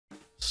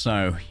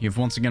So, you've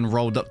once again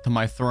rolled up to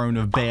my throne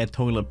of bare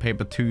toilet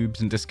paper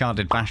tubes and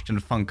discarded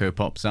Bastion Funko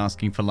Pops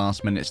asking for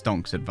last-minute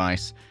stonks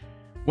advice.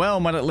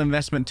 Well, my little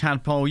investment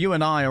tadpole, you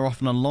and I are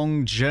off on a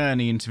long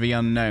journey into the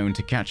unknown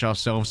to catch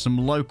ourselves some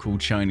local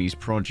Chinese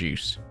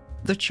produce.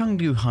 The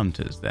Chengdu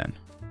Hunters, then.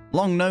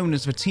 Long known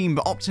as the team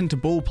that opts into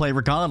ball play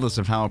regardless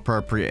of how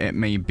appropriate it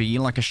may be,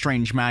 like a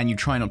strange man you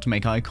try not to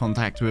make eye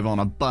contact with on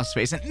a bus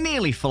that isn't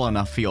nearly full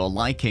enough for your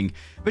liking.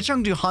 The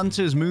Chengdu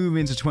Hunters move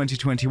into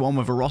 2021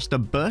 with a roster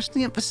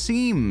bursting at the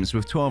seams,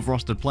 with 12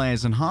 rostered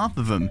players and half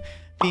of them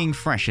being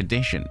fresh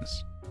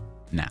additions.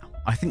 Now,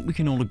 I think we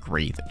can all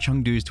agree that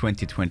Chengdu's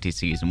 2020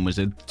 season was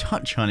a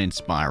touch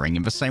uninspiring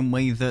in the same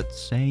way that,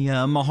 say,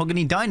 a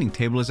mahogany dining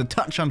table is a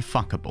touch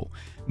unfuckable.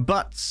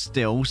 But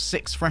still,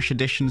 6 fresh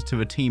additions to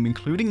the team,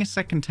 including a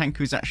second tank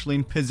who's actually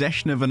in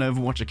possession of an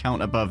Overwatch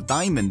account above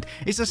Diamond,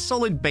 is a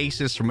solid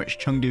basis from which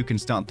Chengdu can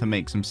start to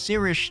make some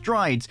serious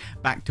strides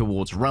back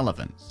towards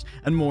relevance,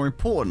 and more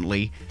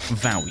importantly,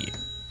 value.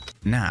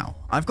 Now,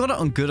 I've got it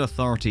on good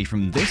authority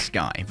from this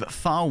guy that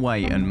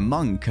Farway and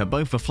Monk are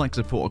both the flex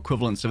support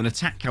equivalents of an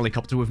attack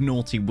helicopter with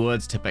naughty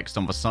words typexed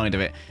on the side of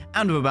it,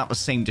 and with about the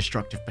same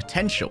destructive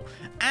potential,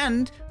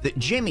 and that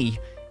Jimmy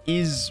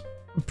is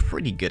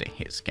pretty good at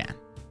hit scan.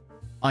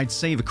 I'd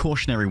say the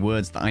cautionary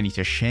words that I need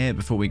to share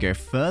before we go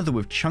further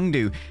with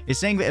Chengdu is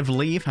saying that if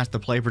Leave has to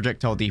play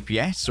projectile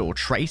DPS or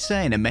Tracer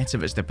in a meta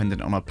that's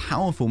dependent on a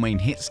powerful main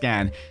hit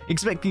scan,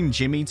 expecting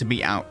Jimmy to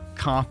be out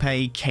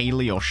Carpe,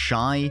 Kaylee or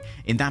Shy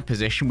in that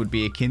position would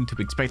be akin to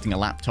expecting a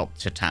laptop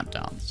to tap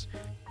dance.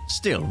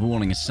 Still,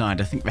 warning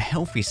aside, I think the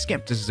healthy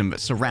skepticism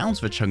that surrounds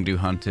the Chengdu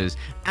Hunters,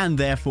 and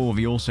therefore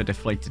the also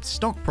deflated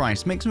stock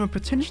price, makes them a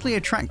potentially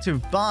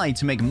attractive buy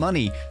to make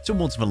money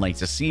towards the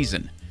later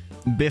season.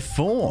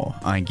 Before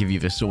I give you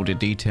the sordid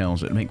details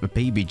that make the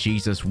baby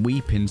Jesus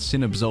weep in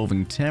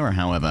sin-absolving terror,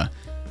 however,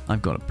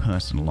 I've got a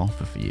personal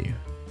offer for you.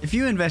 If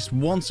you invest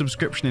 1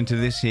 subscription into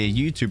this here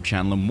YouTube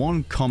channel and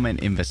 1 comment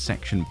in the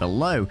section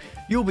below,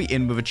 you'll be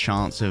in with a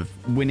chance of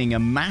winning a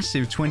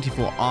massive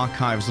 24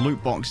 Archives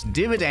loot box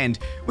dividend,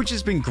 which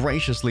has been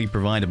graciously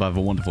provided by the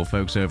wonderful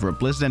folks over at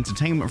Blizzard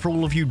Entertainment for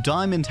all of you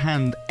diamond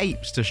hand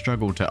apes to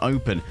struggle to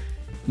open.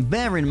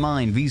 Bear in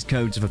mind, these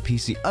codes are for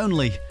PC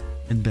only,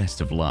 and best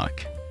of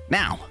luck.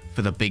 Now,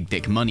 for the big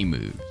dick money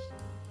moves.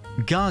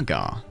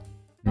 Gaga.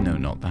 No,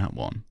 not that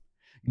one.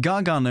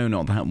 Gaga No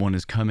Not That One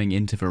is coming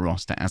into the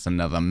roster as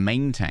another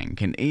main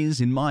tank, and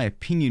is, in my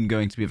opinion,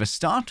 going to be the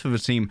start for the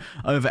team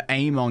over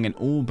Among in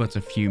all but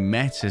a few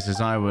metas, as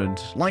I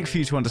would like for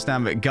you to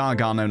understand that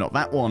Gaga No Not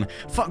That One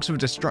fucks with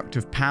the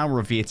destructive power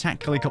of the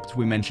attack helicopter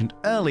we mentioned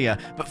earlier,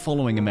 but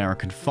following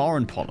American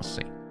foreign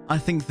policy. I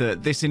think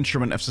that this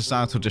instrument of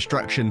societal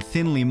destruction,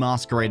 thinly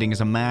masquerading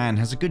as a man,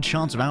 has a good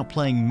chance of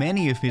outplaying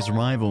many of his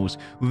rivals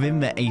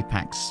within their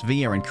APAC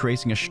sphere and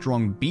creating a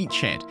strong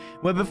beachhead,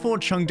 where before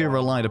Chengdu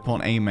relied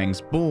upon Ameng's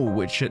ball,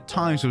 which at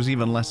times was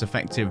even less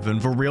effective than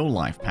the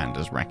real-life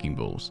Panda's wrecking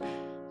balls.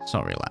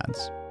 Sorry,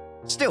 lads.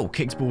 Still,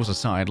 kicked balls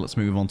aside, let's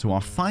move on to our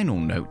final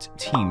note,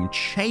 Team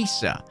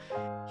Chaser.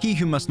 He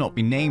who must not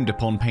be named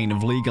upon pain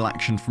of legal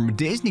action from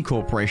Disney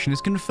Corporation has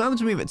confirmed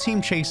to me that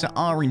Team Chaser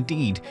are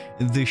indeed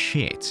the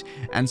shit,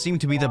 and seem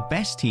to be the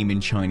best team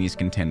in Chinese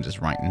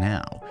contenders right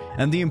now.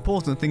 And the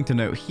important thing to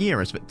note here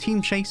is that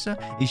Team Chaser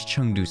is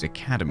Chengdu's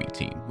academy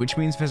team, which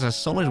means there's a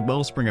solid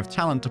wellspring of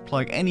talent to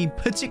plug any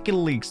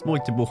particularly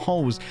exploitable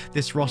holes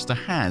this roster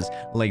has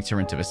later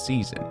into the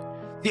season.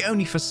 The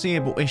only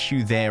foreseeable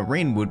issue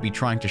therein would be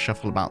trying to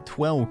shuffle about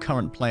 12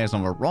 current players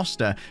on the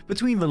roster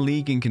between the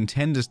league and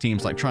contenders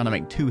teams, like trying to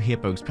make 2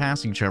 hippos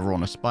pass each other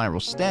on a spiral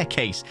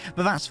staircase,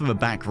 but that's for the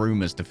back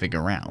rumors to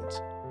figure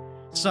out.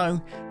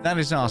 So, that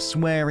is our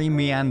sweary,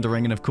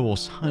 meandering, and of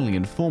course, highly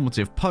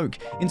informative poke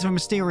into the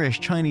mysterious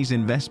Chinese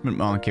investment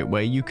market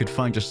where you could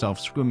find yourself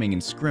swimming in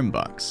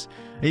Scrimbux.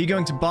 Are you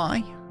going to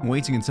buy?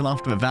 Waiting until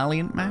after the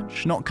Valiant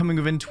match? Not coming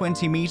within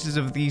 20 meters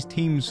of these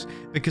teams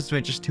because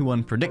they're just too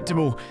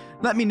unpredictable?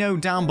 Let me know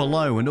down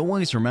below, and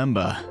always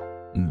remember,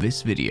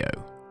 this video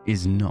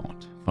is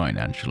not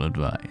financial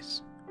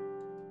advice.